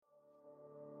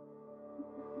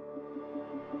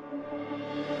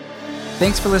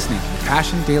Thanks for listening to the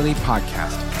Passion Daily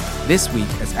Podcast. This week,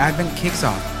 as Advent kicks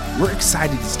off, we're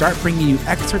excited to start bringing you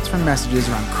excerpts from messages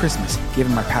around Christmas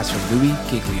given by Pastor Louis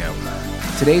Giglio.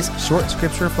 Today's short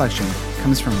scripture reflection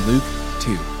comes from Luke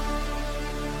 2.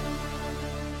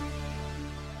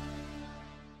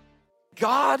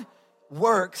 God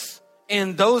works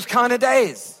in those kind of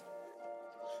days.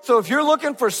 So if you're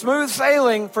looking for smooth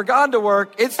sailing for God to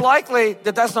work, it's likely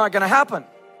that that's not going to happen.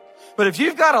 But if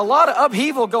you've got a lot of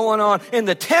upheaval going on and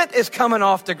the tent is coming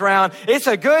off the ground, it's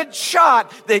a good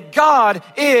shot that God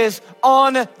is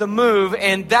on the move,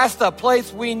 and that's the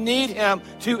place we need him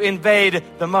to invade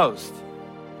the most.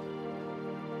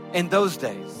 In those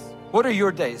days, what are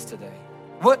your days today?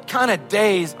 What kind of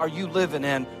days are you living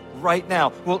in right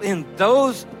now? Well, in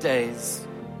those days,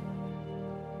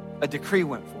 a decree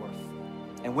went forth.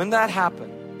 And when that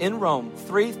happened, in Rome,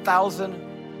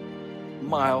 3,000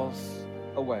 miles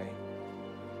away,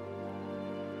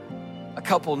 a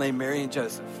couple named Mary and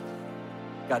Joseph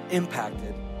got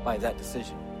impacted by that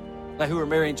decision. Now, who are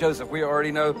Mary and Joseph? We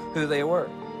already know who they were.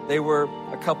 They were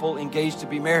a couple engaged to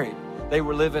be married. They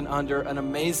were living under an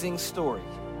amazing story.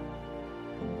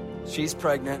 She's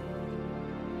pregnant,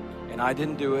 and I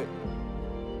didn't do it.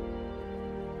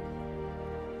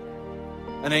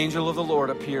 An angel of the Lord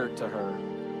appeared to her,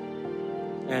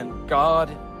 and God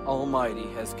Almighty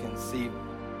has conceived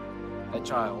a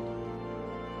child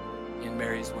in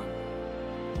Mary's womb.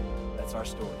 That's our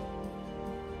story.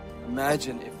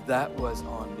 Imagine if that was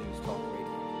on News Talk Radio.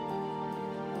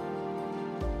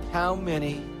 How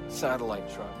many satellite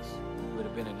trucks would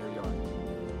have been in their yard?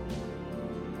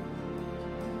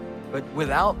 But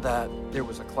without that, there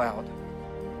was a cloud.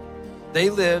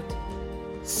 They lived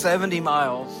 70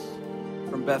 miles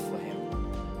from Bethlehem.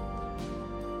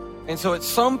 And so at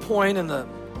some point in the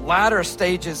latter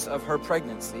stages of her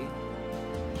pregnancy,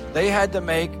 they had to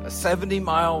make a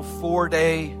 70-mile,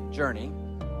 4-day journey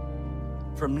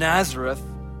from Nazareth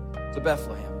to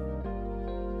Bethlehem.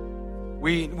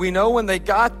 We know when they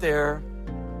got there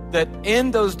that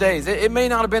in those days, it may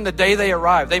not have been the day they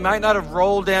arrived. They might not have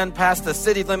rolled in past the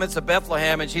city limits of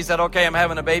Bethlehem and she said, okay, I'm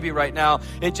having a baby right now.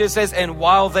 It just says, and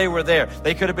while they were there.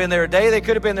 They could have been there a day, they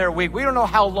could have been there a week. We don't know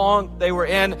how long they were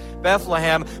in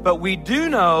Bethlehem, but we do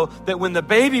know that when the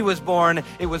baby was born,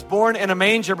 it was born in a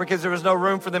manger because there was no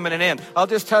room for them in an inn. I'll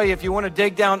just tell you, if you want to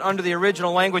dig down under the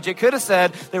original language, it could have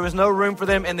said there was no room for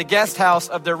them in the guest house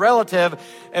of their relative,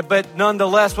 but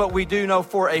nonetheless, what we do know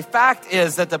for a fact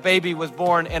is that the baby was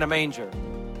born in a manger.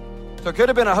 So it could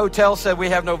have been a hotel said, we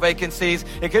have no vacancies.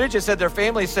 It could have just said their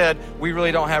family said, we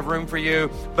really don't have room for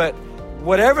you. But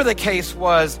whatever the case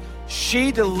was,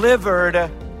 she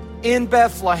delivered in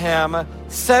Bethlehem,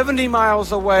 70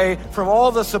 miles away from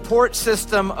all the support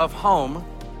system of home,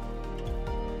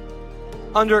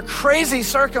 under crazy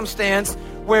circumstance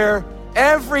where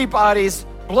everybody's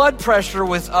blood pressure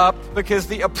was up because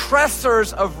the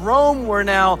oppressors of Rome were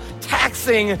now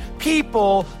taxing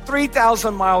people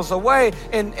 3,000 miles away.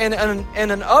 And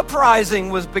an uprising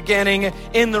was beginning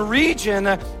in the region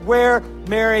where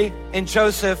Mary and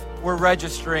Joseph were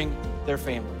registering their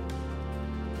family.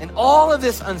 And all of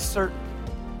this uncertainty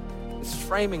is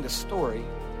framing the story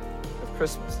of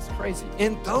Christmas. It's crazy.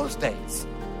 In those days.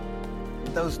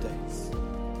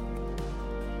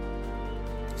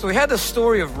 So we had the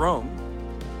story of Rome.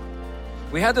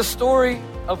 We had the story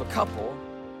of a couple,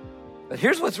 but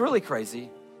here's what's really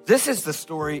crazy. This is the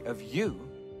story of you,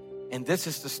 and this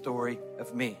is the story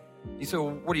of me. You say,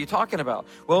 well, what are you talking about?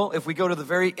 Well, if we go to the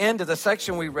very end of the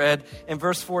section we read in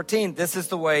verse 14, this is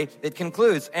the way it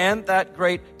concludes. And that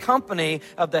great company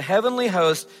of the heavenly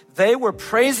host, they were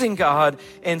praising God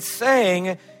and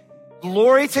saying,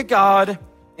 glory to God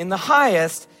in the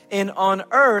highest, and on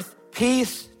earth,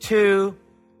 peace to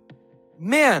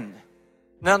men.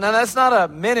 Now that's not a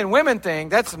men and women thing.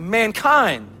 That's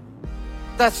mankind.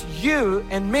 That's you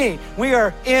and me. We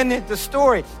are in the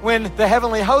story. When the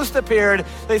heavenly host appeared,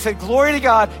 they said, glory to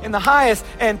God in the highest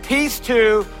and peace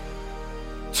to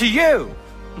you,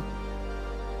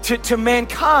 to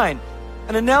mankind.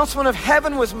 An announcement of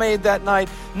heaven was made that night,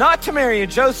 not to Mary and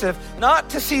Joseph, not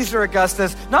to Caesar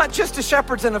Augustus, not just to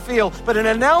shepherds in the field, but an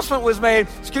announcement was made.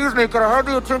 Excuse me, could I have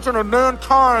the attention of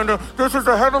mankind? This is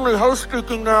the heavenly host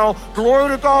speaking now.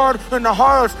 Glory to God in the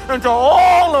highest, and to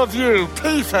all of you,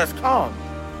 peace has come.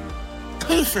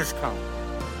 Peace has come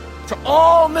to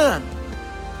all men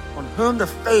on whom the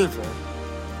favor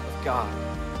of God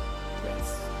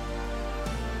rests.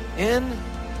 In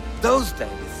those days,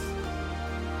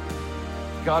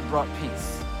 God brought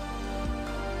peace.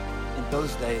 In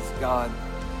those days, God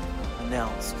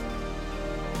announced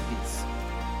peace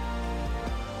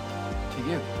to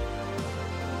you,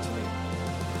 to me.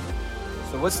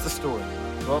 what's the story?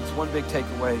 Well, it's one big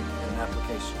takeaway and an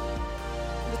application.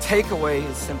 The takeaway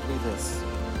is simply this: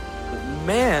 that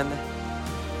man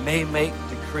may make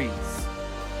decrees,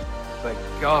 but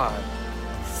God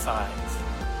decides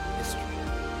history.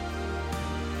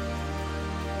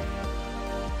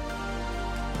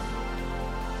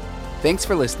 Thanks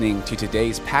for listening to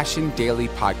today's Passion Daily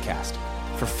podcast.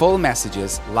 For full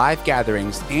messages, live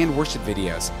gatherings, and worship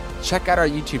videos, check out our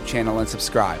YouTube channel and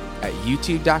subscribe at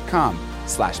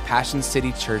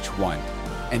youtube.com/PassionCityChurch1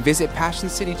 and visit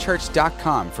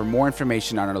PassionCityChurch.com for more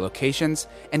information on our locations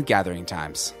and gathering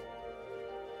times.